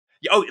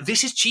oh,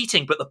 this is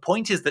cheating, but the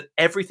point is that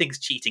everything's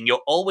cheating.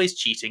 You're always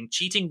cheating.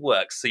 Cheating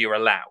works, so you're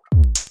allowed.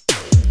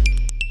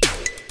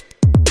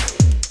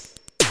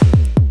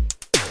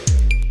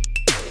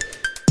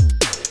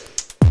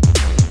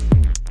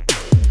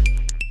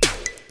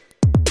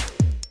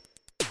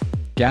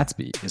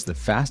 Gatsby is the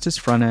fastest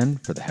front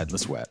end for the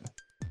headless web.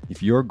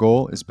 If your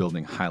goal is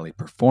building highly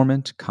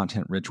performant,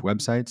 content-rich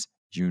websites,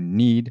 you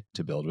need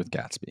to build with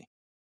Gatsby.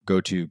 Go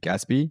to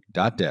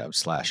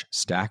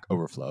gatsby.dev/Stack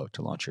Overflow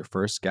to launch your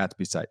first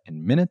Gatsby site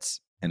in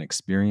minutes and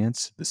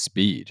experience the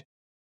speed.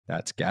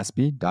 That's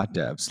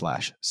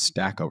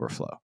gatsby.dev/Stack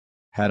Overflow.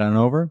 Head on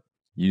over,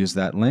 use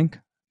that link,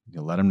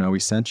 you'll let them know we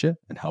sent you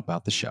and help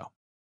out the show.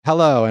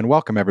 Hello and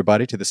welcome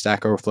everybody to the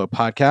Stack Overflow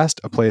podcast,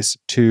 a place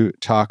to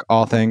talk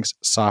all things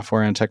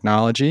software and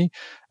technology.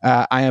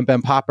 I am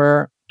Ben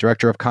Popper,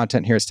 Director of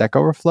Content here at Stack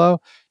Overflow,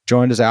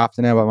 joined as I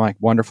often am by my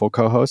wonderful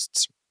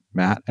co-hosts,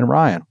 Matt and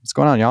Ryan. What's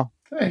going on, y'all?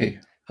 Hey.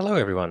 Hello,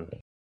 everyone.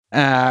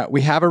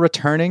 We have a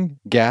returning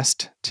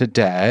guest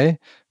today,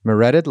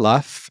 Meredith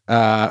Luff,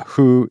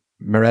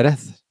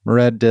 Meredith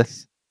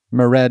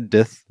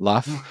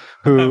Luff,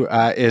 who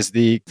is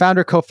the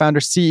founder, co-founder,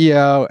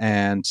 CEO,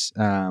 and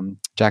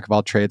jack of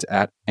all trades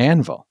at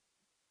Anvil.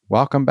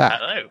 Welcome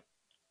back. Hello.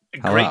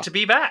 Hello. Great to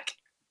be back.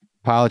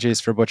 Apologies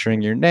for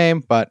butchering your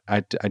name, but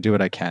I do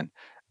what I can.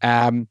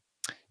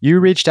 You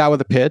reached out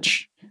with a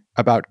pitch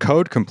about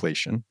code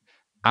completion.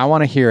 I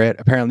want to hear it.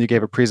 Apparently, you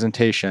gave a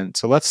presentation.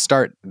 So let's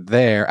start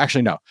there.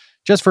 Actually, no.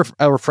 Just for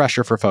a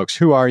refresher for folks,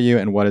 who are you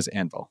and what is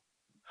Anvil?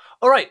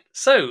 All right,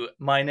 so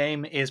my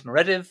name is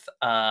Meredith.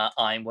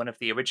 I'm one of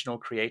the original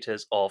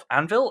creators of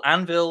Anvil.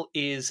 Anvil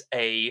is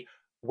a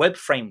web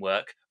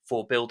framework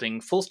for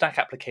building full-stack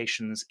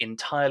applications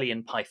entirely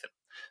in Python.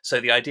 So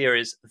the idea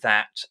is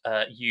that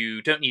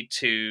you don't need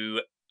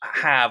to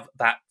have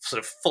that sort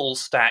of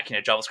full-stack,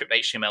 JavaScript,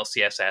 HTML,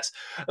 CSS,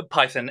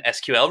 Python,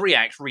 SQL,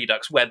 React,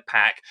 Redux,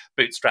 Webpack,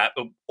 Bootstrap,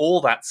 all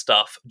that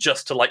stuff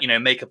just to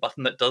make a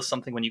button that does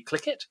something when you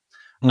click it.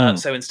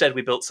 So instead,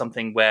 we built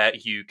something where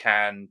you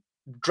can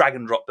drag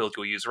and drop build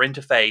your user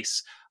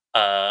interface,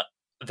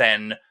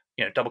 then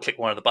double click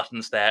one of the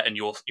buttons there, and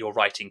you're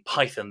writing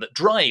Python that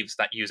drives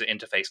that user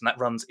interface, and that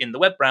runs in the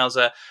web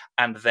browser.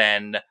 And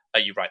then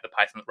you write the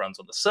Python that runs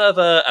on the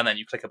server, and then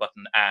you click a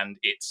button, and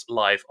it's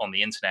live on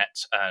the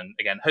internet, and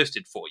again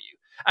hosted for you.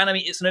 And I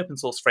mean, it's an open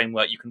source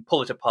framework. You can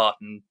pull it apart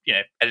and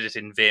edit it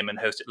in Vim and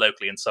host it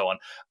locally and so on.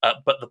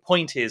 But the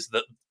point is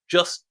that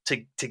just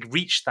to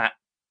reach that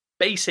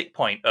basic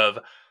point of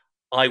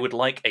I would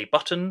like a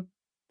button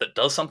that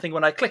does something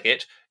when I click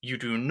it, you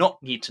do not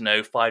need to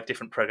know 5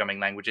 different programming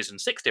languages and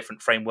 6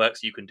 different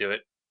frameworks. You can do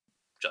it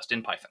just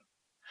in Python.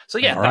 So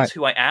yeah, All right. That's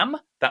who I am.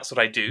 That's what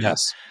I do.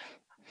 Yes.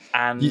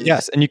 And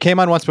yes, and you came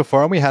on once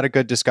before, and we had a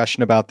good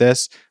discussion about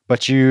this,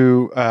 but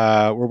you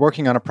were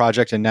working on a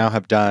project and now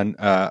have done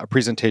a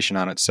presentation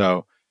on it.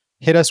 So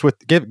hit us with,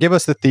 give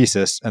us the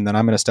thesis, and then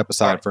I'm going to step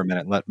aside for a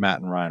minute and let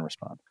Matt and Ryan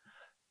respond.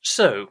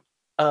 So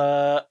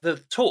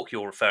the talk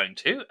you're referring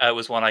to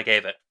was one I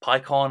gave at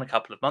PyCon a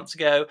couple of months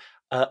ago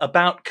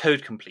about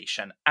code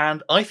completion.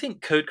 And I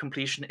think code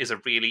completion is a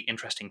really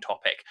interesting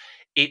topic.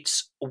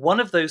 It's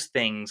one of those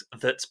things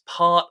that's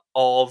part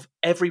of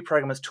every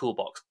programmer's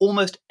toolbox.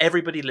 Almost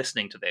everybody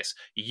listening to this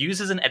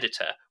uses an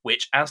editor,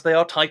 which as they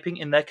are typing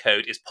in their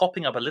code is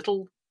popping up a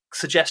little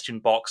suggestion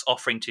box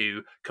offering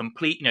to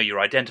complete, your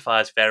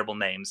identifiers, variable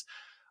names,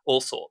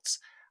 all sorts.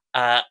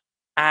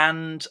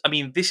 And I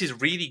mean, this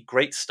is really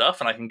great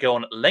stuff, and I can go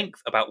on at length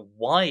about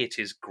why it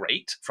is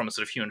great from a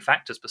sort of human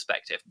factors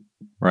perspective.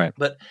 Right.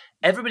 But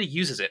everybody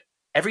uses it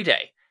every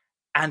day,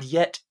 and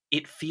yet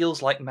it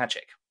feels like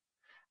magic.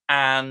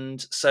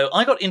 And so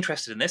I got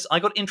interested in this. I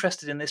got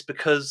interested in this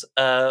because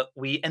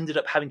we ended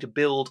up having to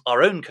build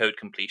our own code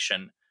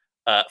completion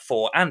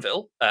for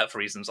Anvil, for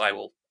reasons I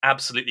will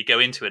absolutely go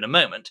into in a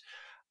moment.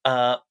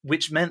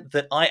 Which meant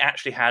that I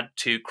actually had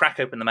to crack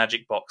open the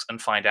magic box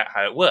and find out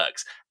how it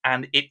works.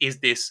 And it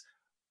is this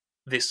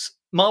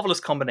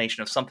marvelous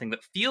combination of something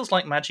that feels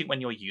like magic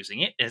when you're using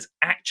it, is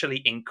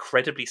actually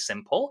incredibly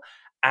simple,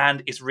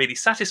 and is really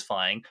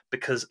satisfying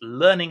because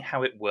learning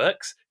how it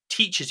works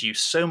teaches you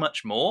so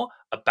much more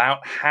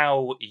about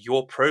how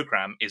your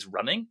program is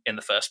running in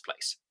the first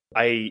place.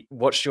 I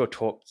watched your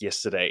talk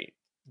yesterday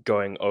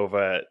going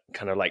over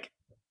kind of like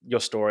your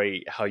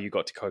story, how you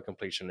got to code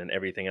completion and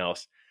everything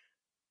else.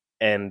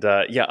 And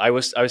I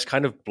was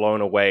kind of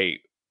blown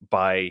away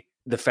by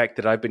the fact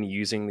that I've been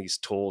using these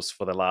tools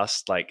for the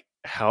last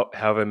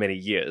however many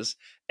years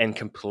and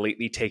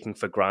completely taking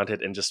for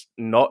granted and just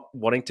not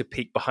wanting to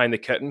peek behind the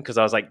curtain because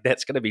I was like,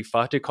 that's going to be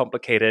far too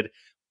complicated.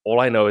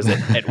 All I know is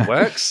that it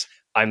works.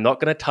 I'm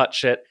not going to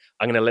touch it.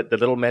 I'm going to let the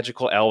little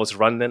magical elves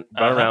run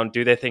around,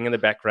 do their thing in the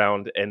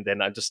background, and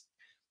then I'm just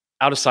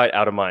out of sight,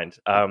 out of mind.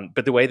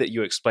 But the way that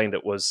you explained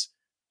it was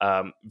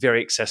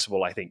very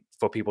accessible, I think,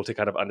 for people to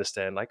kind of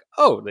understand,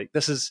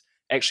 this is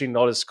actually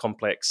not as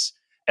complex,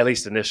 at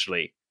least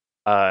initially,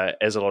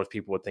 as a lot of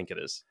people would think it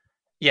is.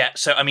 Yeah,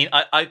 so I mean,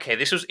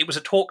 it was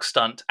a talk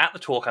stunt. At the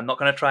talk, I'm not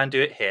going to try and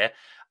do it here,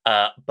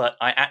 but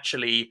I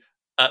actually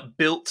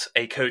built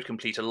a code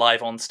completer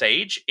live on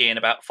stage in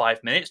about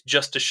 5 minutes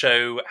just to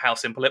show how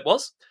simple it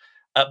was.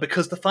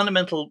 Because the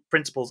fundamental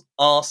principles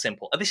are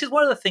simple. And this is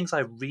one of the things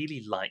I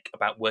really like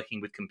about working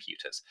with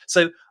computers.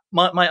 So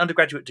my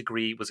undergraduate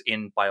degree was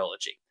in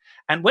biology.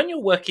 And when you're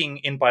working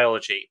in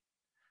biology,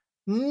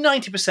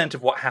 90%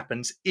 of what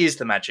happens is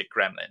the magic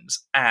gremlins,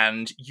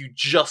 and you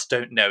just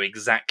don't know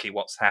exactly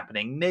what's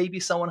happening. Maybe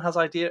someone has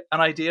an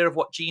idea of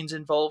what gene's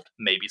involved,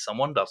 maybe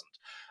someone doesn't.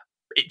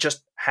 It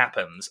just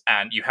happens,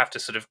 and you have to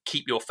sort of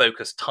keep your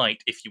focus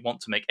tight if you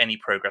want to make any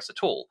progress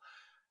at all.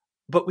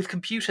 But with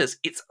computers,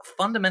 it's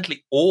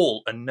fundamentally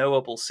all a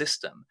knowable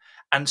system.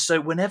 And so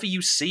whenever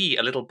you see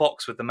a little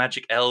box with the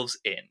magic elves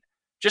in,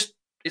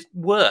 it's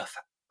worth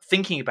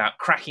thinking about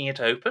cracking it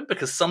open,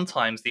 because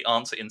sometimes the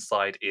answer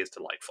inside is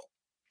delightful.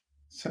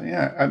 So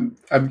yeah,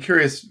 I'm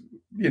curious,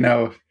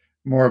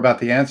 more about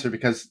the answer,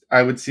 because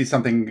I would see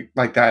something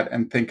like that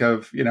and think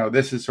of,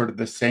 this is sort of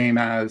the same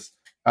as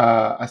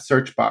a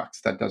search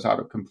box that does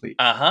autocomplete.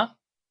 Uh-huh.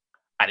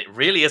 And it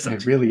really isn't.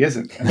 It really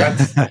isn't. And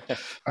that's,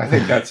 I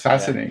think that's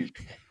fascinating.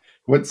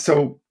 Yeah.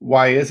 So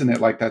why isn't it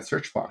like that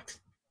search box?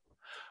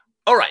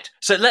 All right.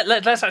 So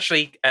let's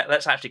actually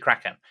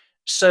crack in.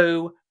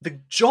 So the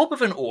job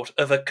of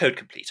a code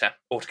completer,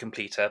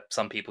 autocompleter,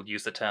 some people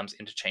use the terms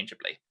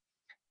interchangeably,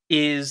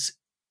 is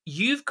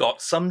you've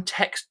got some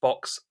text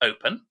box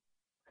open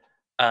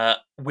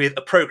with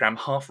a program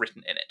half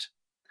written in it,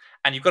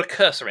 and you've got a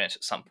cursor in it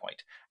at some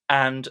point,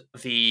 and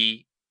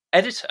the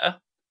editor,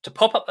 to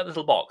pop up that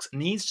little box,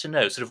 needs to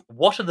know sort of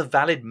what are the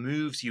valid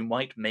moves you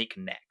might make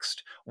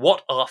next.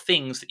 What are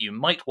things that you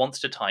might want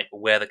to type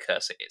where the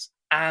cursor is?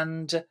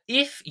 And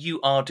if you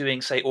are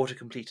doing, say,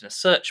 autocomplete in a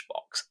search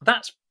box,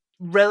 that's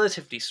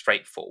relatively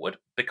straightforward,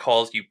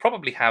 because you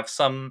probably have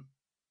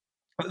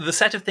the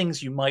set of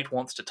things you might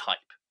want to type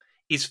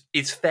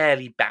is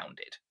fairly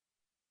bounded.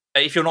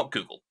 If you're not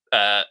Google.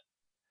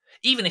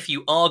 Even if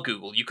you are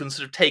Google, you can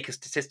sort of take a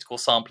statistical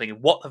sampling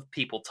of what have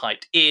people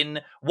typed in,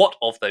 what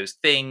of those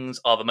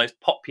things are the most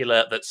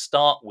popular that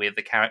start with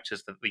the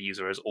characters that the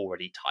user has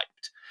already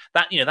typed.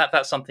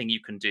 That's something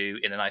you can do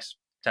in a nice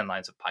 10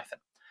 lines of Python.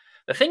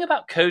 The thing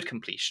about code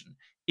completion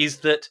is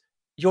that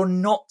you're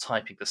not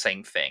typing the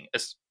same thing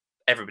as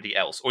everybody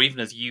else, or even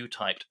as you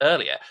typed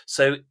earlier.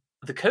 So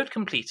the code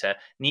completer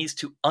needs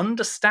to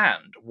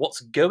understand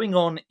what's going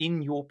on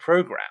in your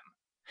program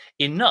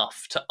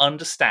enough to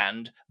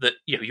understand that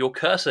your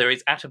cursor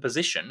is at a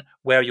position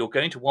where you're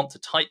going to want to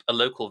type a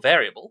local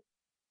variable,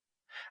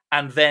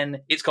 and then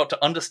it's got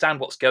to understand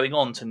what's going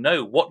on to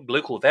know what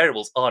local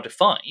variables are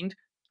defined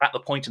at the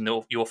point in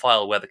your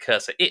file where the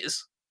cursor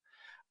is,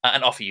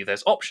 and offer you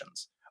those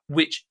options,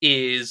 which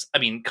is,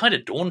 kind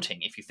of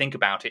daunting if you think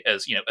about it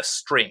as, a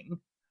string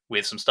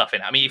with some stuff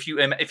in it. If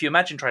you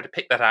imagine trying to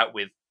pick that out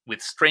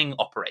with string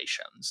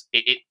operations,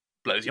 it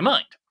blows your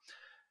mind.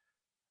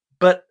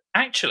 But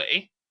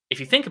actually, if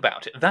you think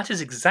about it, that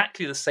is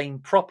exactly the same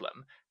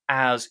problem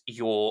as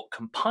your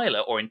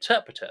compiler or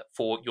interpreter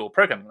for your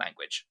programming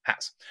language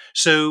has.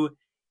 So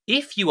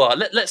if you are,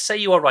 let's say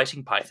you are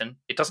writing Python,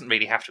 it doesn't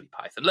really have to be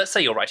Python. Let's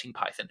say you're writing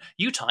Python.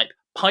 You type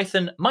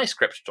Python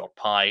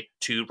myscript.py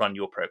to run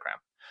your program.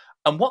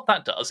 And what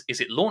that does is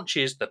it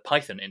launches the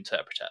Python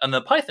interpreter, and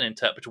the Python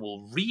interpreter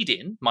will read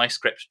in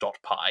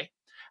myscript.py,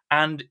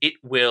 and it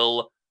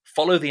will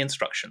follow the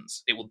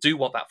instructions. It will do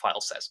what that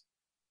file says.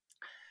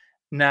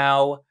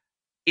 Now,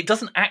 it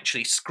doesn't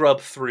actually scrub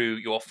through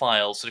your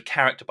file sort of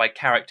character by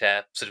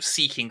character, sort of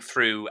seeking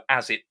through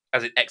as it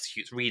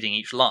executes, reading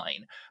each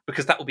line,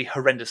 because that will be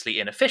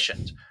horrendously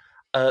inefficient.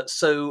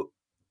 So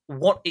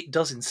what it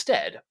does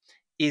instead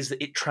is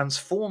that it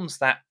transforms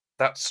that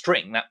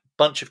string, that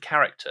bunch of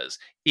characters,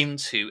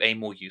 into a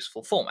more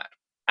useful format.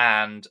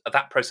 And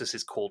that process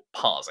is called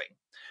parsing.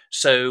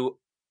 So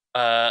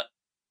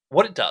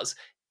what it does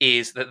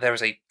is that there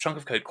is a chunk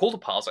of code called a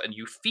parser, and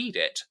you feed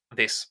it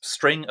this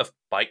string of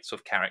bytes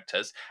of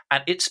characters,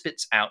 and it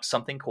spits out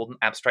something called an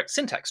abstract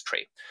syntax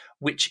tree,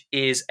 which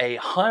is a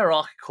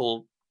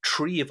hierarchical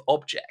tree of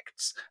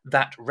objects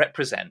that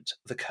represent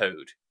the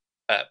code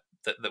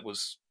that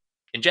was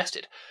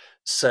ingested.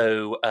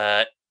 So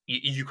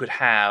you could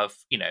have,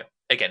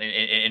 again,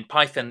 in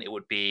Python, it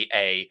would be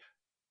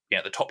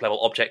the top level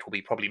object will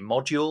be probably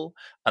module,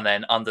 and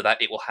then under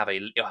that it'll have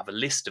a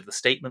list of the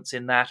statements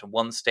in that, and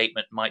one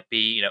statement might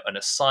be an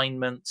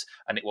assignment,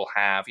 and it will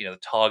have the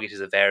target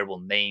is a variable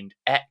named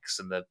x,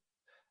 and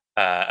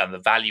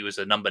the value is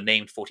a number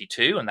named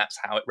 42, and that's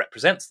how it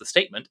represents the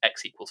statement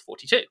x equals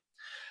 42.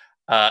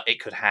 It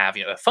could have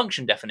a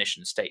function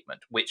definition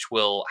statement, which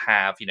will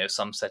have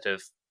some set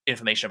of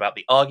information about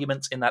the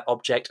arguments in that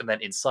object, and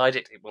then inside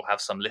it will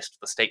have some list of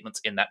the statements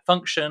in that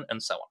function,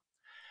 and so on.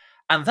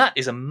 And that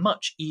is a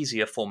much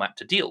easier format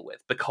to deal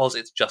with because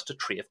it's just a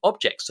tree of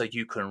objects. So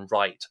you can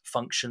write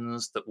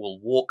functions that will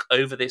walk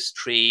over this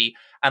tree.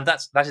 And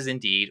that is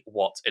indeed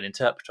what an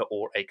interpreter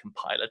or a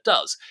compiler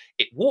does.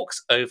 It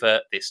walks over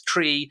this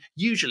tree,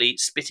 usually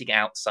spitting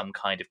out some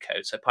kind of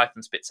code. So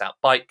Python spits out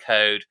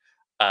bytecode.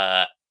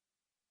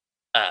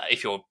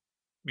 If you're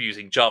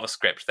using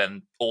JavaScript,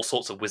 then all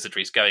sorts of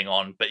wizardry is going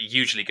on, but it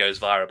usually goes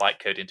via a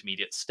bytecode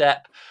intermediate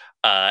step.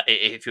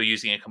 If you're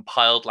using a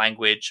compiled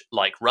language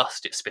like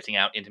Rust, it's spitting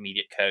out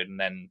intermediate code and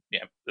then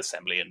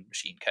assembly and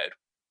machine code.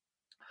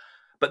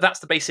 But that's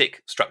the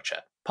basic structure.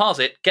 Parse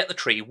it, get the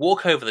tree,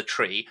 walk over the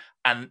tree,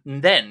 and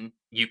then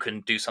you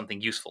can do something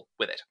useful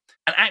with it.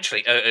 And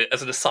actually,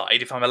 as an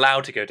aside, if I'm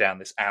allowed to go down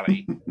this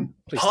alley,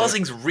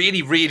 parsing's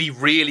really, really,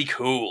 really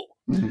cool.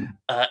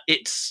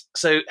 It's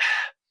so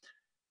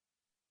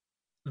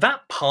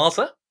that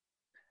parser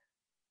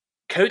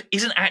code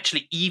isn't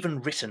actually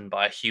even written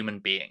by a human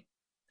being.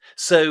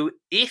 So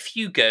if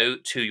you go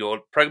to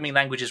your programming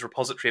language's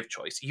repository of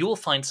choice, you will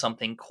find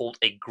something called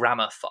a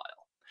grammar file.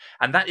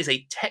 And that is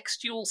a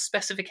textual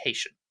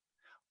specification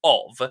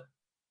of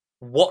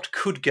what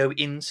could go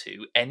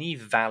into any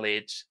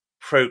valid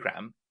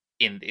program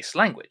in this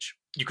language.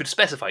 You could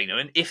specify,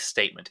 an if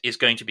statement is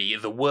going to be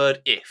the word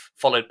if,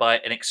 followed by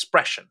an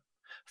expression,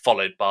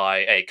 followed by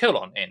a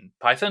colon in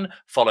Python,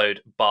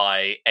 followed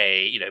by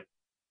a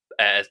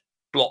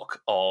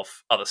block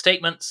of other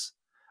statements,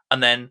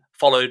 and then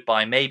followed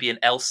by maybe an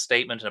else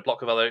statement and a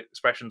block of other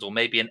expressions, or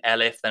maybe an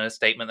elif, then a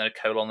statement, then a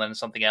colon, then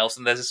something else.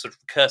 And there's this sort of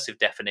recursive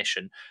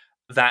definition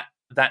that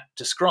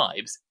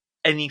describes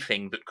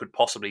anything that could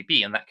possibly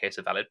be, in that case,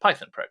 a valid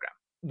Python program.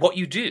 What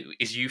you do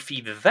is you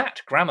feed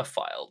that grammar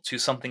file to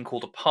something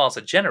called a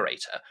parser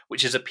generator,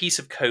 which is a piece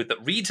of code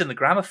that reads in the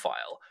grammar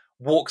file,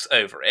 walks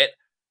over it,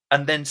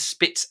 and then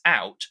spits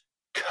out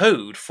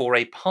code for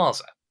a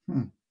parser.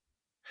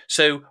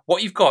 So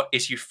what you've got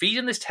is you feed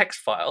in this text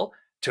file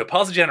to a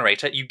parser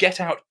generator, you get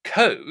out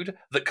code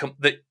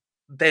that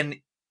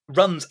then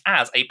runs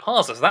as a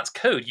parser. So that's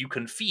code you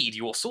can feed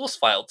your source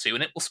file to,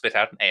 and it will spit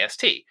out an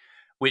AST,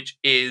 which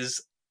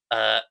is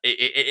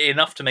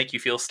enough to make you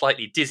feel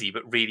slightly dizzy,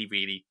 but really,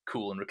 really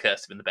cool and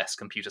recursive in the best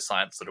computer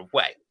science sort of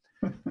way.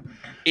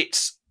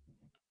 It's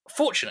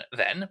fortunate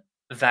then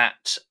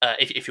that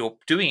if you're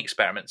doing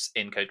experiments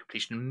in code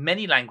completion,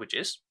 many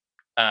languages,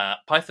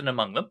 Python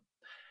among them,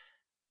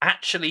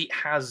 actually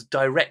has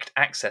direct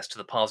access to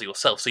the parser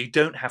yourself, so you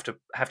don't have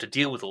to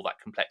deal with all that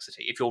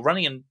complexity. If you're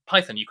running in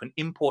Python, you can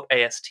import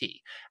AST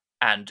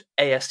and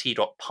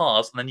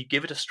ast.parse, and then you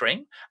give it a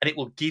string, and it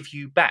will give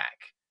you back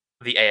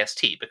the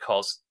AST,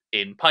 because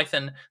in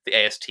Python, the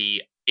AST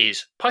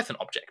is Python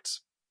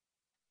objects.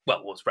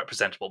 Well, was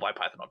representable by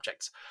Python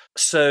objects.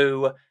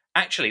 So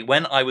actually,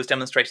 when I was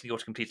demonstrating the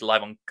autocomplete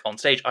live on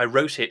stage, I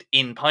wrote it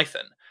in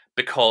Python,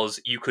 because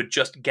you could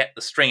just get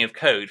the string of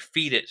code,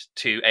 feed it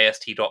to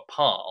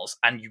ast.parse,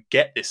 and you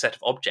get this set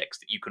of objects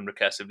that you can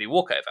recursively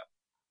walk over.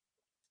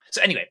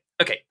 So anyway,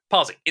 okay,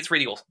 parsing, it's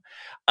really awesome.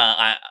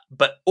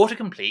 But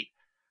autocomplete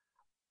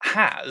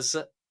has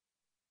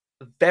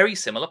very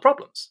similar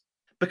problems.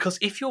 Because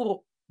if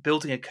you're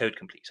building a code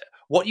completer,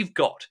 what you've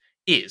got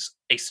is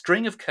a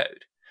string of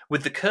code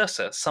with the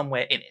cursor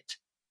somewhere in it.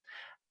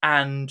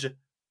 And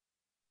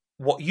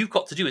what you've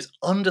got to do is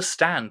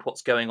understand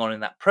what's going on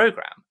in that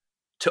program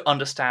to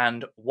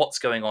understand what's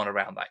going on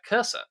around that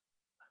cursor.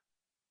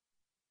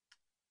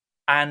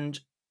 And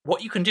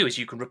what you can do is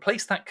you can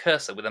replace that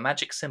cursor with a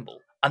magic symbol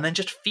and then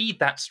just feed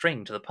that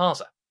string to the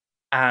parser.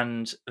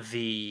 And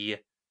the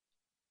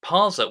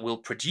parser will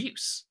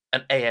produce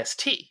an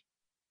AST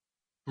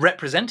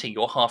representing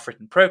your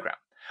half-written program.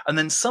 And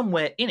then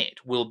somewhere in it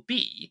will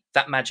be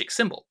that magic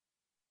symbol.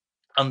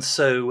 And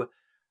so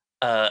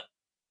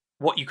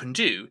what you can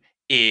do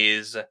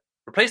is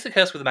replace the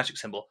cursor with a magic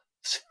symbol,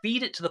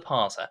 feed it to the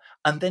parser,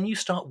 and then you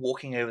start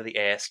walking over the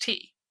AST.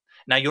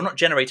 Now, you're not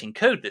generating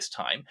code this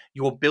time,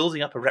 you're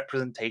building up a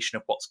representation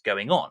of what's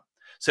going on.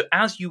 So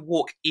as you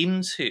walk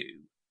into,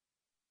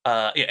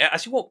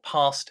 as you walk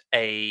past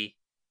a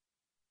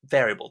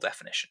variable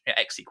definition,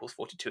 x equals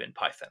 42 in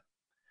Python,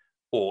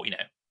 or,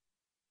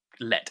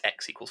 let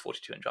x equals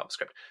 42 in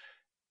JavaScript,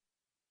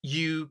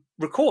 you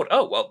record,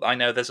 oh, well, I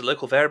know there's a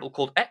local variable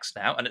called x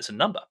now, and it's a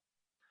number.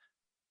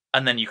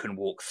 And then you can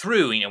walk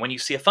through, when you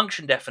see a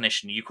function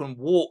definition, you can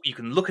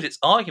look at its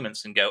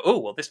arguments and go, oh,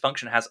 well, this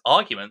function has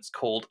arguments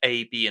called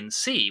A, B, and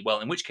C. Well,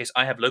 in which case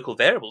I have local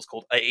variables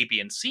called A, B,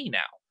 and C now.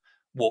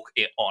 Walk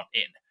it on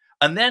in.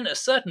 And then at a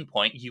certain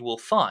point, you will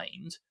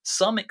find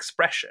some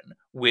expression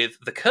with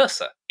the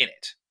cursor in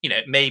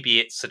it. Maybe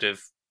it's sort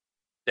of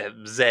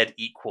Z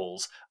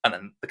equals, and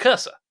then the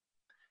cursor.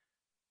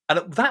 And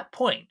at that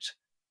point,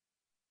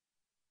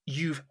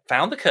 you've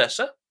found the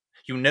cursor,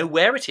 you know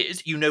where it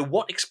is, you know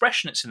what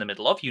expression it's in the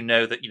middle of, you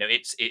know that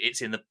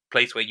it's in the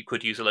place where you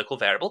could use a local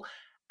variable,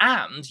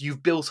 and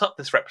you've built up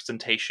this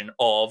representation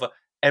of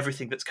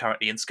everything that's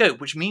currently in scope,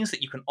 which means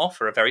that you can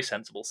offer a very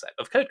sensible set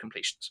of code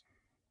completions.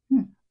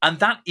 And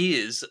that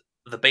is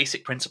the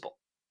basic principle.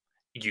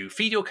 You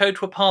feed your code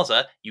to a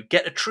parser, you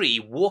get a tree,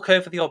 walk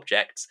over the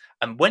objects,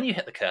 and when you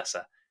hit the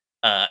cursor,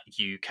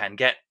 you can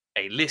get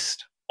a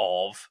list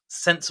of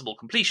sensible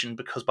completion,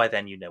 because by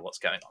then you know what's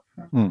going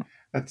on.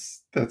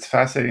 That's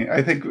fascinating.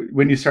 I think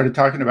when you started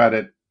talking about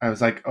it, I was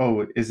like,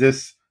 oh, is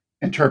this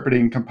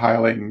interpreting,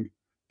 compiling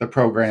the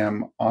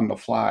program on the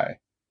fly?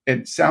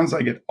 It sounds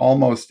like it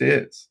almost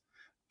is.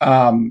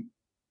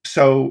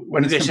 So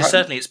when it's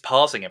certainly it's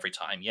parsing every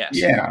time. Yes.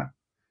 Yeah.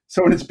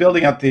 So when it's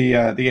building out the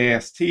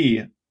AST,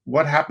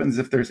 what happens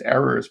if there's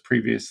errors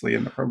previously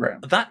in the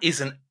program? That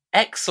is an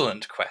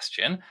excellent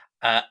question,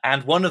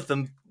 and one of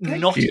them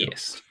Thank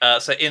knottiest.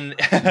 So in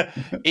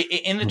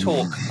in the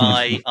talk,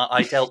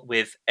 I dealt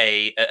with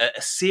a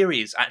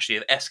series actually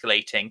of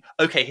escalating.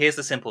 Okay, here's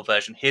the simple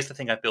version. Here's the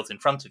thing I've built in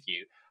front of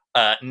you.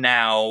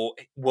 Now,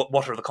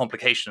 what are the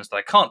complications that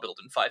I can't build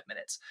in 5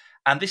 minutes?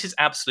 And this is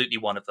absolutely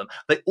one of them.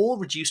 They all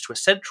reduce to a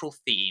central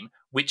theme,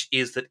 which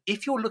is that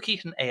if you're looking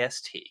at an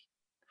AST,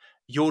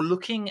 you're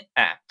looking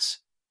at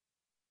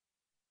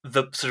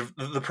the sort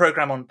of the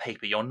program on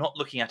paper. You're not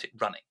looking at it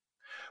running,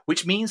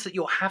 which means that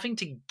you're having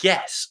to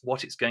guess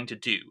what it's going to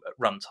do at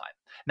runtime.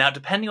 Now,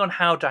 depending on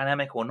how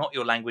dynamic or not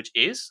your language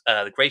is,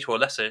 the greater or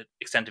lesser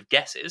extent of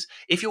guesses,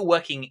 if you're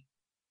working...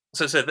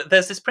 So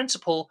there's this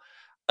principle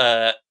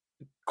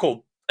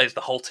called is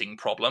the halting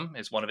problem,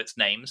 is one of its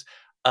names,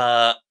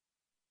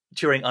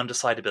 during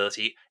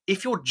undecidability.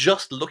 If you're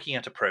just looking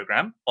at a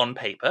program on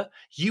paper,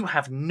 you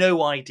have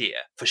no idea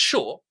for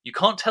sure, you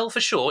can't tell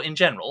for sure in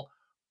general,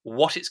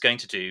 what it's going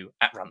to do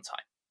at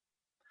runtime.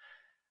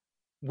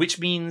 Which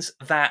means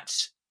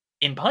that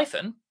in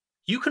Python,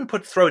 you can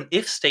throw an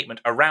if statement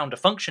around a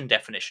function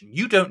definition.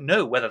 You don't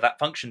know whether that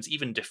function's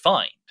even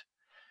defined.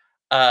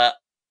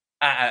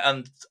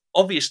 And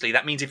obviously,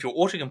 that means if you're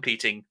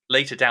auto-completing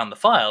later down the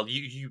file,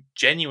 you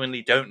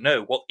genuinely don't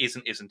know what is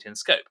and isn't in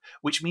scope,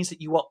 which means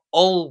that you are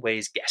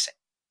always guessing.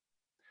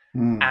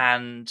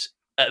 And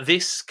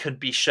this could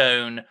be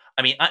shown...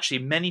 I mean, actually,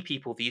 many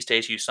people these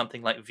days use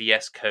something like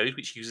VS Code,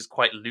 which uses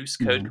quite loose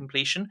code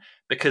completion,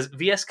 because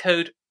VS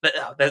Code...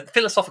 There's a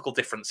philosophical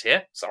difference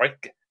here. Sorry,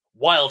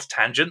 wild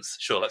tangents.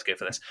 Sure, let's go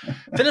for this.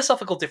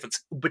 Philosophical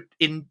difference, but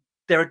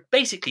there are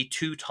basically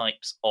two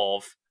types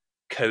of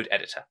code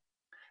editor.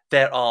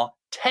 There are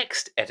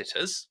text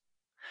editors,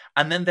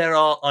 and then there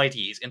are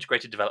IDEs,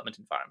 integrated development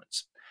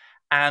environments.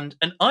 And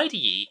an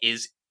IDE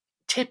is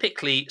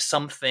typically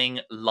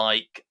something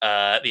like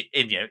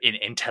in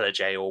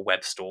IntelliJ or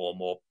WebStorm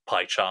or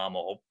PyCharm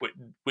or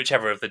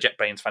whichever of the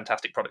JetBrains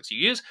fantastic products you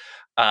use.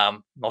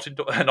 Not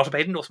a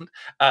paid endorsement,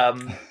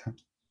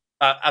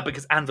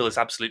 because Anvil is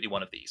absolutely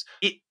one of these.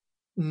 It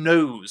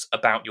knows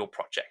about your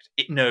project.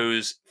 It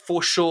knows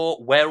for sure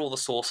where all the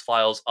source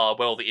files are,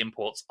 where all the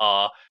imports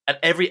are, and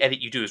every edit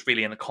you do is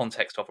really in the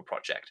context of a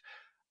project.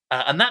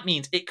 And that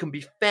means it can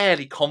be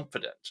fairly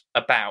confident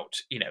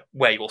about,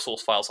 where your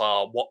source files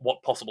are,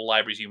 what possible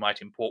libraries you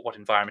might import, what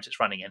environment it's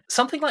running in.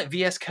 Something like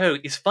VS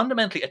Code is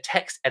fundamentally a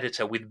text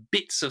editor with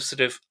bits of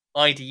sort of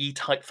IDE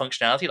type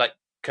functionality, like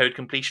code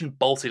completion,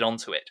 bolted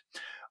onto it.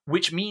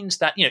 Which means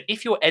that,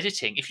 if you're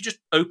editing, if you just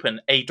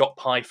open a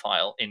 .py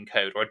file in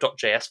code or a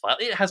 .js file,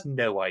 it has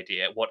no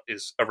idea what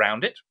is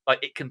around it. Like,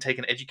 it can take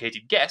an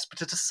educated guess,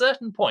 but at a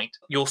certain point,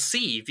 you'll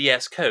see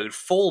VS Code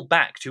fall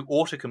back to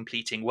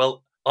auto-completing,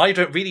 well, I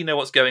don't really know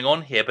what's going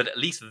on here, but at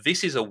least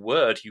this is a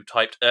word you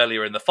typed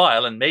earlier in the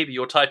file, and maybe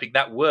you're typing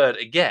that word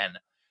again.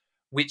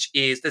 Which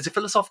is, there's a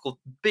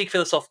big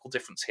philosophical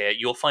difference here.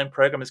 You'll find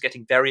programmers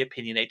getting very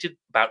opinionated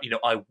about,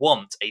 I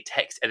want a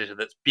text editor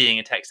that's being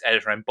a text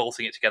editor and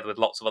bolting it together with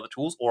lots of other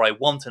tools, or I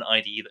want an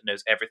IDE that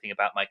knows everything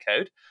about my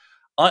code.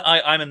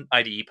 I'm an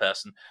IDE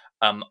person.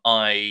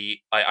 I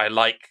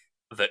like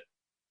that,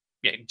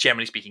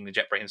 generally speaking, the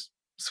JetBrains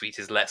suite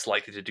is less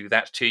likely to do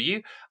that to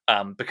you,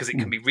 because it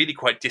can be really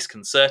quite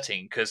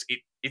disconcerting, because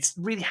it's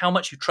really how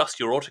much you trust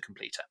your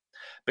autocompleter.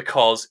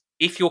 Because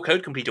if your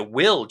code completer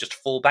will just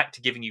fall back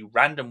to giving you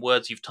random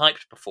words you've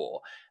typed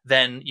before,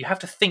 then you have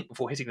to think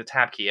before hitting the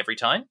tab key every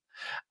time.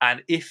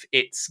 And if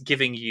it's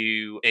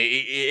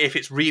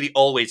really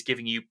always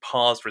giving you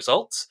parsed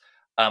results,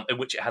 in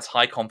which it has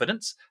high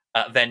confidence,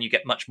 then you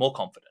get much more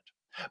confident.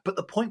 But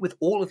the point with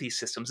all of these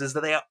systems is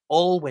that they are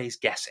always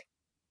guessing.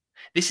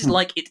 This is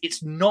like,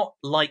 it's not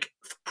like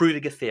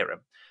proving a theorem.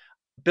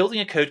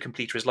 Building a code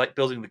completer is like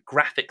building the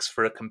graphics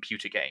for a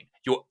computer game.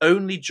 Your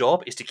only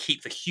job is to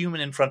keep the human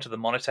in front of the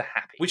monitor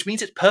happy, which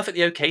means it's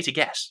perfectly okay to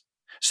guess.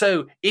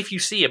 So if you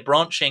see a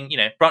branching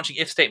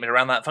if statement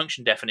around that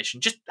function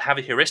definition, just have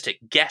a heuristic,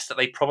 guess that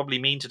they probably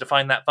mean to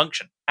define that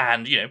function,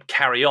 and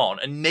carry on.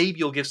 And maybe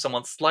you'll give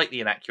someone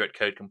slightly inaccurate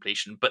code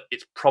completion, but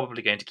it's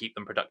probably going to keep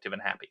them productive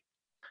and happy.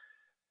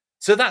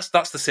 So that's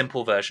the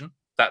simple version.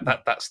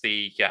 That's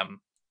the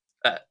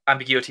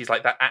ambiguities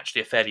like that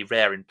actually are fairly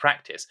rare in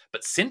practice.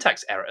 But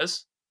syntax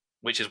errors,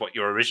 which is what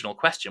your original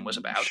question was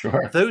about,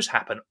 those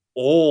happen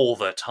all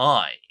the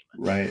time.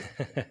 Right.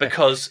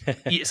 Because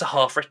it's a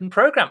half-written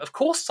program. Of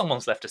course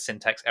someone's left a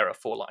syntax error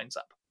 4 lines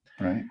up.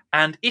 Right.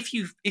 And if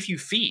you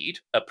feed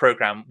a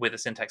program with a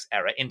syntax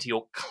error into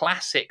your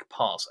classic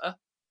parser,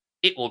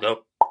 it will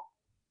go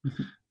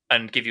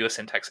and give you a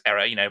syntax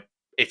error.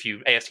 If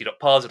you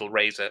ast.parse, it'll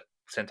raise a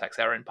syntax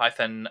error in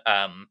Python.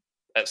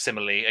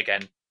 Similarly,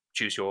 again,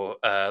 choose your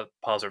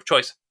parser of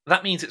choice.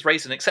 That means it's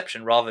raised an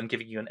exception rather than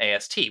giving you an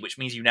AST, which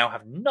means you now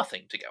have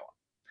nothing to go on.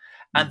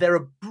 And there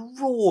are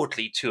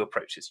broadly 2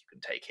 approaches you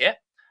can take here.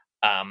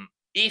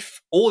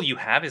 If all you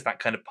have is that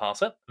kind of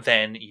parser,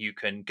 then you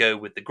can go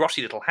with the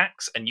grotty little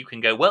hacks, and you can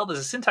go, well, there's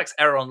a syntax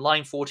error on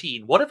line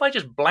 14. What if I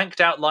just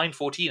blanked out line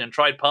 14 and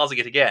tried parsing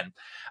it again?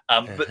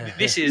 But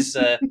this is...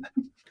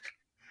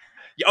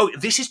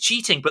 this is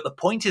cheating, but the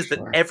point is that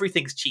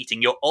everything's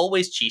cheating. You're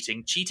always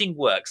cheating. Cheating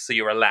works, so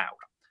you're allowed.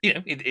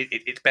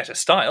 It's better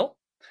style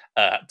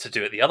to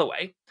do it the other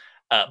way,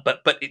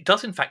 but it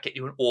does, in fact, get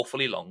you an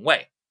awfully long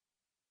way,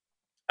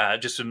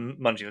 just from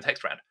munging the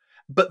text around.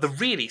 But the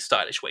really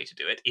stylish way to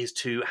do it is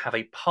to have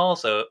a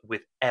parser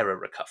with error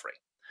recovery.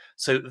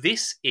 So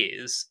this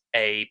is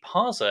a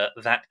parser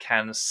that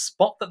can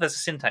spot that there's a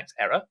syntax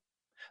error,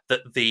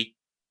 that the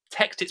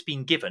text it's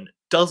been given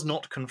does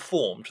not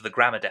conform to the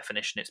grammar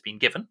definition it's been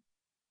given.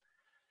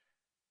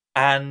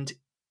 And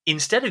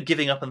instead of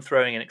giving up and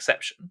throwing an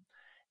exception,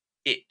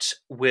 it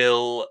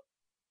will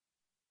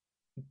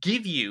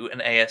give you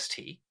an AST,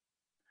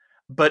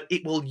 but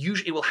it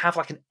will have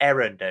like an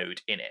error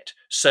node in it.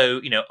 So,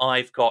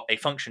 I've got a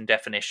function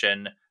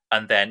definition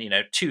and then,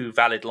 2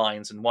 valid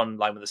lines and 1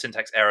 line with a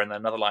syntax error and then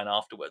another line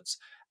afterwards.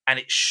 And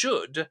it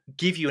should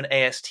give you an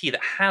AST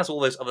that has all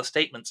those other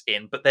statements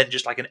in, but then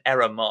just like an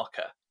error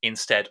marker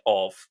instead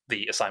of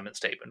the assignment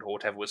statement or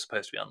whatever was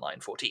supposed to be on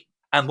line 14.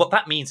 And what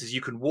that means is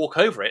you can walk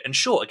over it, and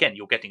sure, again,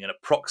 you're getting an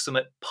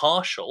approximate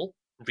partial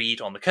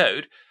read on the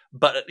code,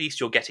 but at least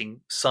you're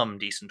getting some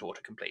decent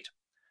autocomplete.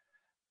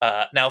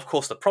 Now, of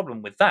course, the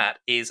problem with that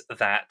is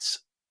that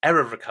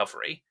error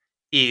recovery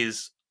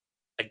is,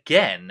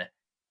 again,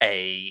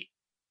 a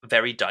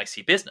very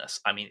dicey business.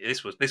 I mean,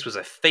 this was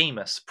a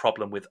famous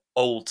problem with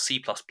old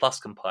C++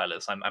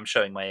 compilers. I'm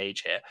showing my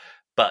age here,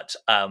 but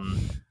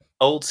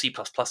old C++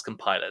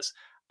 compilers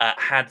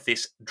had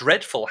this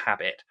dreadful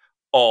habit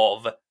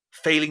of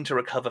failing to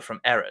recover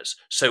from errors.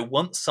 So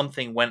once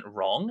something went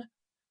wrong,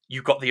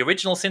 you got the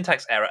original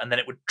syntax error, and then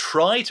it would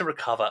try to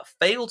recover,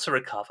 fail to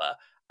recover,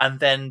 and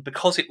then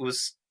because it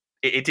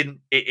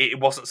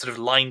wasn't sort of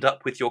lined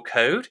up with your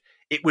code,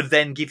 it would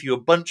then give you a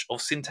bunch of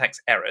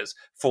syntax errors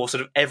for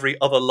sort of every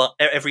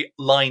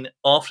line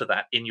after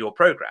that in your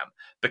program,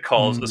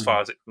 because as far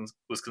as it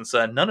was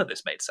concerned, none of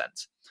this made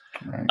sense,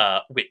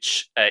 right.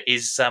 Which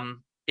is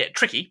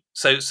tricky.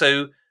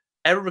 So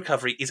error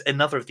recovery is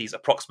another of these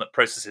approximate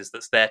processes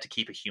that's there to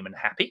keep a human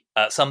happy.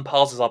 Some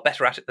parsers are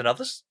better at it than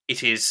others.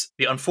 It is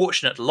the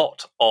unfortunate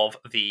lot of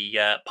the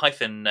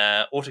Python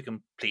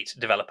autocomplete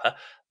developer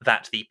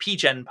that the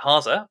pgen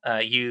parser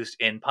used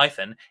in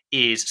Python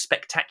is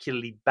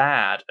spectacularly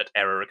bad at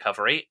error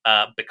recovery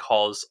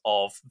because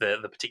of the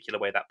particular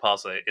way that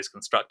parser is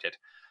constructed.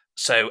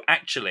 So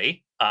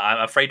actually,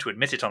 I'm afraid to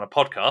admit it on a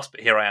podcast,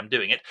 but here I am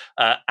doing it.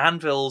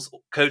 Anvil's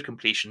code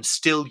completion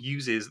still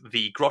uses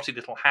the grotty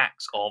little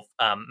hacks of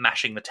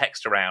mashing the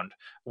text around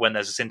when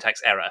there's a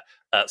syntax error,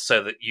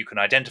 so that you can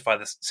identify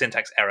the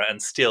syntax error and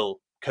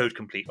still code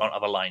complete on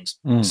other lines.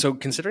 So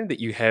considering that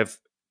you have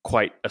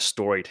quite a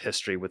storied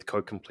history with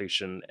code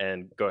completion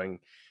and going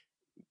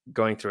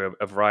through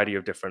a variety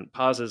of different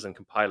parsers and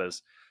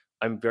compilers,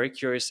 I'm very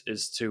curious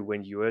as to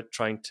when you were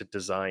trying to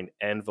design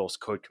Anvil's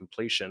code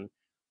completion,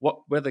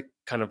 what were the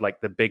kind of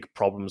like the big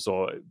problems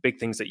or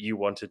big things that you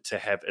wanted to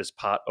have as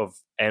part of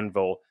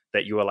Anvil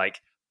that you were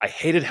like, I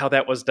hated how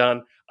that was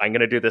done. I'm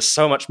going to do this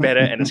so much better,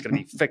 and it's going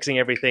to be fixing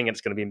everything, and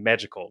it's going to be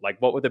magical.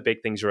 Like, what were the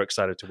big things you were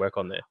excited to work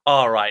on there?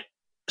 All right.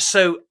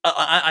 So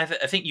I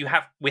think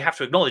we have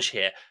to acknowledge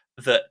here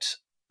that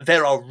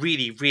there are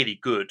really, really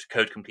good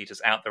code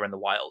completers out there in the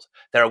wild.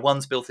 There are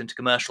ones built into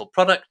commercial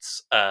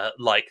products,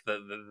 like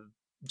the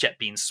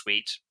JetBeans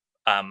suite.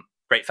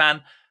 Great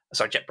fan.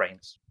 Sorry,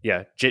 JetBrains.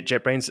 Yeah,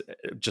 JetBrains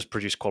just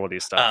produce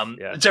quality stuff.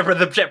 The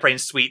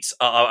JetBrains suites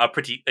are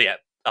pretty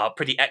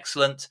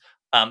excellent.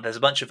 There's a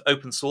bunch of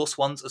open source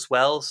ones as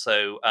well.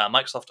 So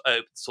Microsoft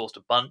open sourced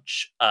a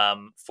bunch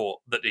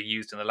that are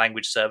used in the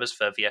language servers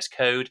for VS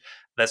Code.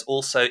 There's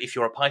also, if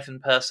you're a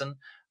Python person,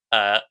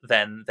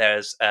 then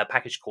there's a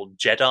package called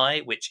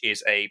Jedi, which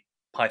is a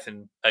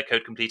Python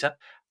code completer.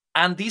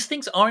 And these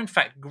things are in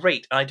fact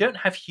great. And I don't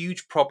have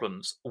huge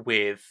problems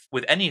with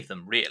any of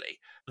them, really.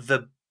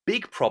 The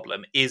big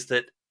problem is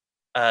that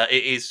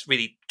it is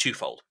really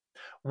twofold.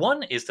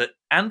 One is that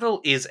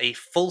Anvil is a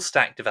full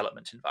stack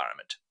development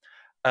environment,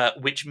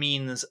 which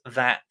means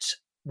that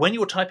when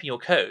you're typing your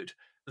code,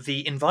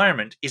 the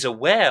environment is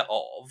aware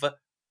of,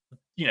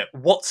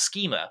 what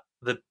schema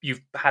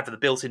you've had for the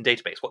built-in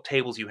database, what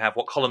tables you have,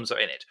 what columns are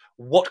in it,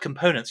 what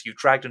components you've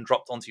dragged and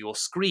dropped onto your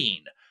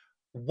screen,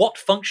 what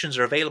functions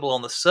are available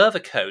on the server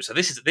code. So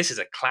this is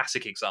a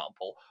classic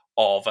example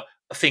of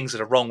things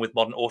that are wrong with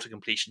modern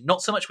autocompletion.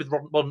 Not so much with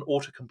modern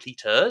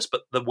autocompleters,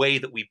 but the way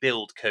that we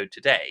build code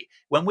today.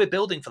 When we're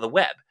building for the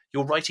web,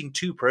 you're writing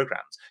two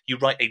programs. You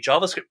write a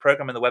JavaScript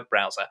program in the web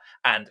browser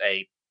and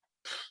a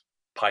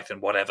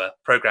Python whatever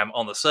program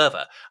on the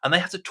server, and they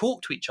have to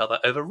talk to each other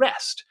over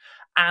REST.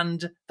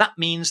 And that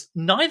means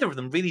neither of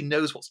them really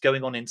knows what's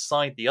going on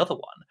inside the other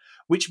one,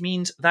 which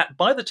means that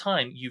by the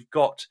time you've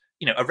got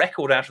a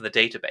record out of the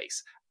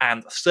database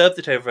and served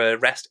it over a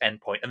REST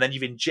endpoint, and then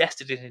you've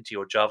ingested it into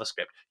your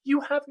JavaScript, you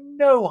have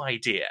no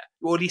idea,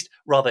 or at least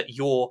rather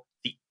you're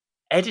the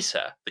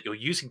editor that you're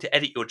using to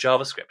edit your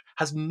JavaScript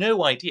has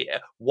no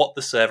idea what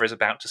the server is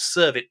about to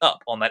serve it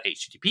up on that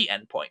HTTP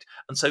endpoint.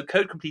 And so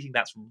code completing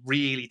that's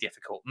really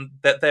difficult. And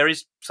there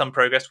is some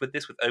progress with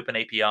this with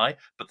OpenAPI,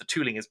 but the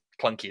tooling is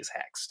clunky as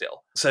heck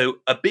still. So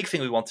a big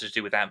thing we wanted to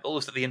do with Anvil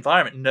is that the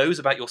environment knows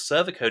about your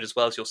server code as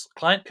well as your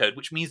client code,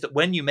 which means that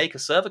when you make a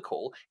server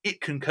call, it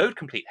can code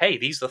complete. Hey,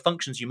 these are the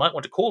functions you might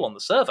want to call on the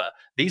server.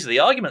 These are the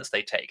arguments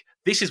they take.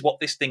 This is what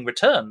this thing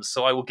returns.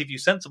 So I will give you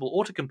sensible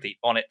autocomplete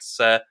on its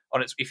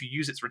if you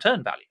use its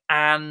return value.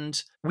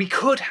 And we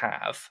could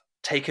have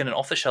taken an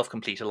off-the-shelf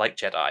completer like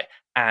Jedi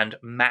and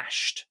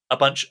mashed a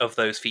bunch of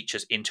those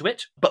features into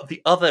it. But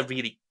the other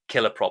really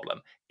killer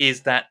problem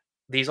is that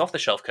these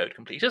off-the-shelf code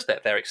completers,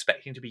 that they're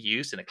expecting to be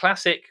used in a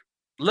classic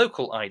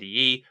local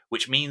IDE,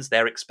 which means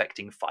they're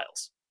expecting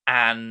files.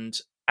 And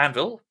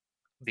Anvil,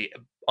 the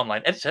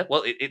online editor,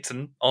 well, it's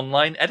an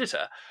online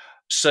editor.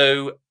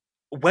 So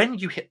when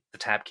you hit the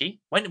tab key,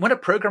 when a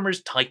programmer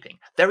is typing,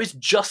 there is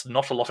just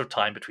not a lot of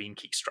time between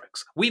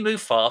keystrokes. We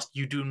move fast.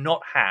 You do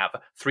not have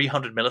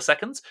 300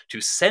 milliseconds to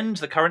send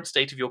the current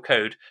state of your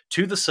code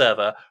to the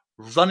server,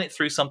 run it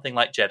through something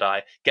like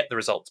Jedi, get the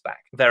results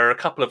back. There are a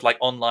couple of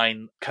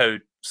online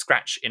code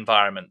Scratch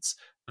environments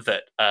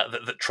that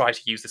try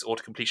to use this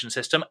auto-completion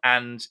system,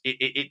 and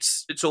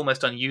it's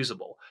almost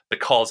unusable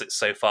because it's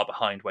so far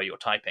behind where you're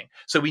typing.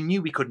 So we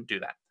knew we couldn't do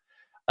that.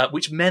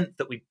 Which meant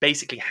that we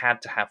basically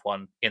had to have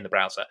one in the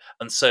browser.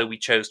 And so we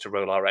chose to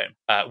roll our own.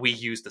 We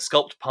used the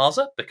Sculpt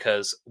parser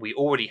because we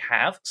already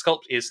have.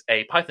 Sculpt is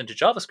a Python to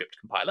JavaScript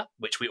compiler,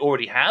 which we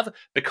already have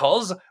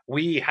because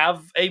we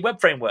have a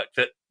web framework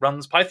that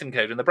runs Python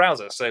code in the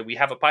browser. So we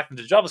have a Python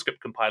to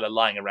JavaScript compiler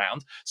lying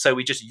around. So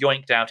we just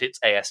yoinked out its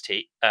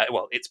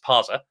its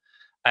parser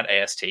and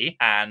AST,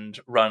 and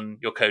run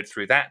your code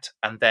through that,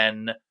 and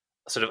then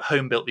sort of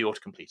home built the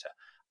autocompleter.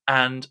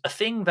 And a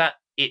thing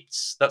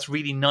that's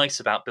really nice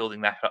about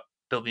building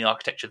the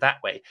architecture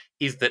that way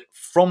is that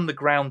from the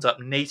ground up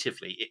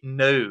natively, it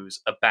knows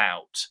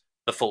about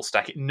the full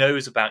stack. It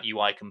knows about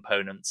UI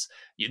components.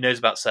 It knows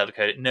about server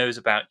code. It knows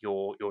about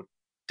your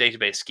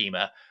database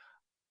schema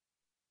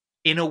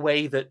in a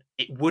way that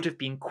it would have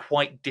been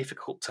quite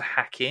difficult to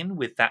hack in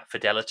with that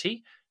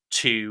fidelity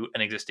to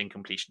an existing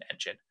completion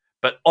engine.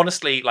 But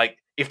honestly,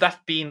 if that's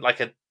been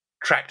a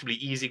tractably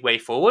easy way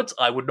forwards,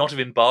 I would not have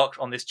embarked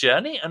on this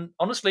journey. And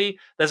honestly,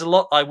 there's a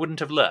lot I wouldn't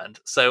have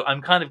learned. So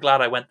I'm kind of glad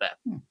I went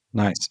there.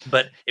 Nice.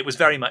 But it was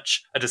very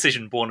much a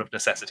decision born of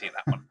necessity,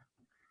 that one.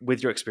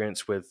 With your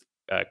experience with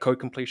code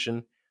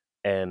completion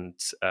and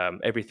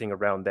everything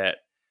around that,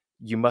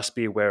 you must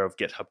be aware of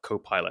GitHub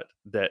Copilot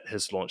that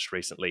has launched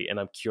recently. And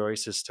I'm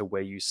curious as to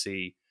where you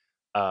see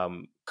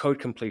code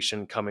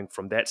completion coming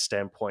from that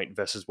standpoint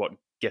versus what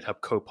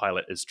GitHub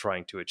Copilot is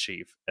trying to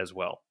achieve as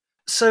well.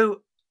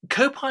 So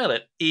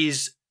Copilot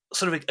is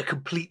sort of a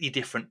completely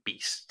different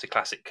beast to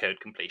classic code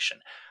completion.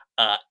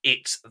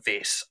 It's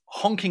this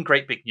honking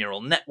great big neural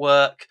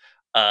network.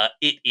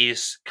 It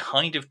is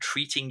kind of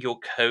treating your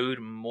code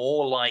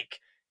more like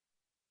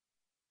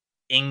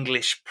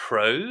English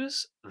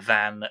prose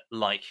than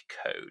like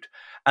code.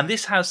 And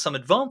this has some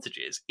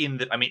advantages in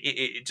that,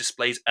 it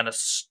displays an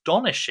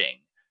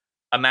astonishing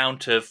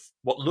amount of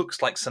what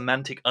looks like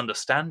semantic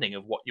understanding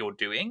of what you're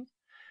doing,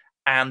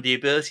 and the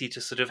ability to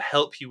sort of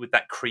help you with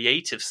that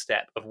creative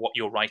step of what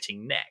you're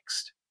writing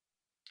next.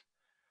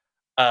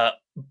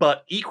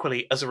 But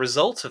equally, as a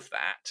result of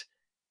that,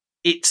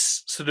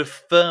 it's sort of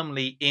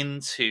firmly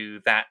into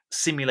that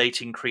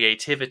simulating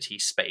creativity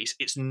space.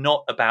 It's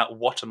not about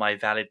what are my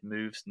valid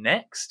moves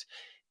next.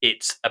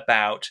 It's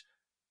about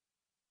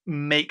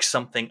make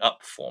something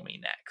up for me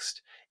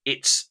next.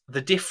 It's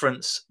the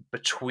difference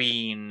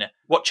between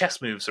what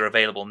chess moves are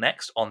available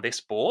next on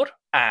this board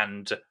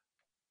and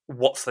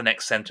what's the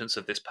next sentence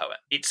of this poem.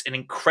 It's an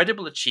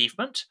incredible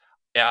achievement.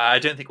 I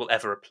don't think we'll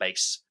ever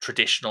replace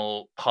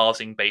traditional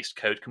parsing-based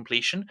code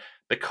completion,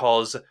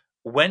 because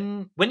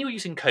when you're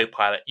using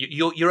Copilot,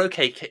 you're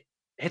okay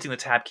hitting the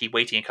tab key,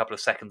 waiting a couple of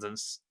seconds and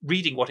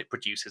reading what it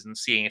produces and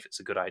seeing if it's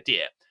a good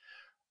idea.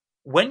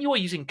 When you're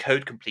using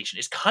code completion,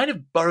 it's kind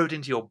of burrowed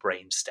into your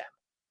brainstem.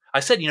 I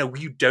said,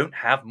 you don't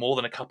have more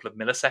than a couple of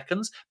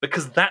milliseconds,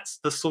 because that's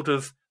the sort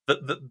of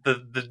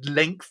the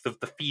length of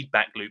the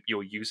feedback loop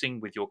you're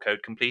using with your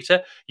code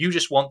completer. You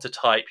just want to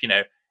type,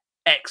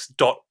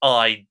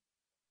 x.I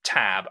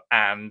tab,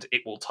 and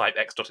it will type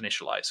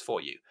x.initialize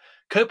for you.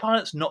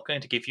 Copilot's not going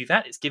to give you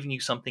that. It's giving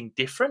you something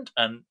different,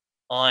 and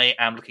I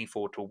am looking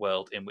forward to a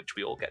world in which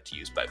we all get to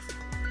use both.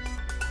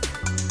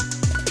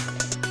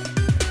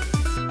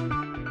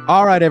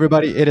 All right,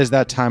 everybody, it is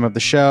that time of the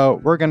show.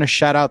 We're going to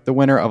shout out the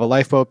winner of a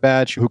Lifeboat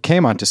badge who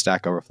came onto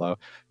Stack Overflow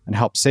and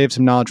helped save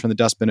some knowledge from the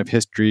dustbin of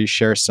history,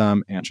 share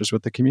some answers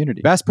with the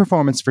community. Best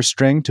performance for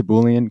string to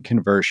Boolean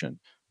conversion,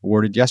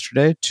 awarded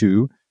yesterday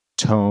to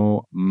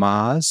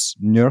Tomas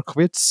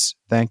Nurkwitz.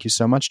 Thank you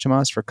so much,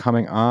 Tomas, for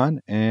coming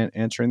on and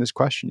answering this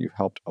question. You've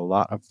helped a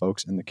lot of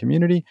folks in the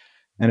community.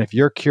 And if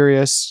you're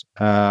curious,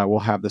 we'll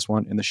have this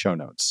one in the show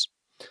notes.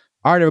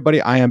 All right,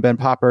 everybody, I am Ben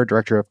Popper,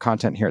 Director of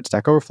Content here at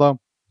Stack Overflow.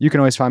 You can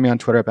always find me on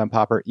Twitter at Ben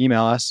Popper.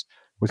 Email us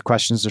with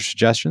questions or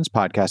suggestions,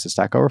 podcast at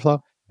Stack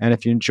Overflow. And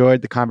if you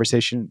enjoyed the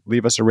conversation,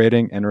 leave us a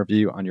rating and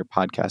review on your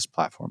podcast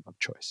platform of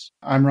choice.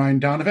 I'm Ryan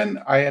Donovan.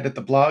 I edit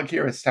the blog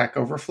here at Stack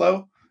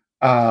Overflow.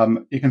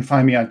 You can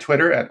find me on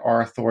Twitter at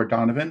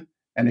rthordonovan.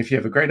 And if you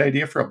have a great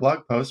idea for a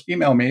blog post,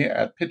 email me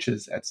at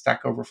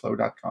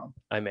pitches@stackoverflow.com.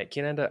 I'm Matt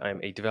Kinander. I'm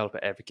a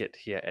developer advocate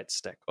here at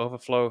Stack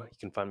Overflow. You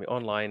can find me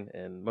online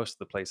in most of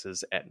the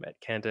places at Matt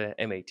Kander,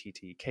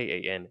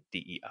 MattKander.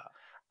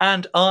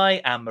 And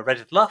I am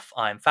Meredith Luff.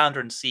 I'm founder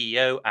and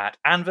CEO at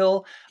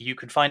Anvil. You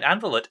can find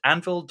Anvil at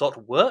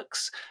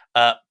anvil.works.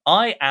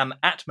 I am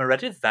at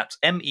Meredith, that's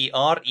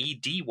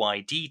MEREDYDD,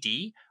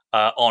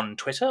 on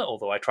Twitter,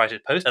 although I try to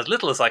post as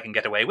little as I can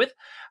get away with,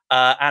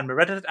 and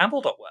Meredith at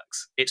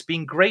anvil.works. It's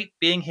been great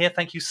being here.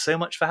 Thank you so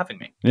much for having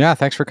me. Yeah,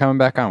 thanks for coming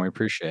back on. We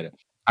appreciate it.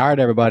 All right,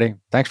 everybody.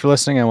 Thanks for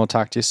listening, and we'll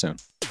talk to you soon.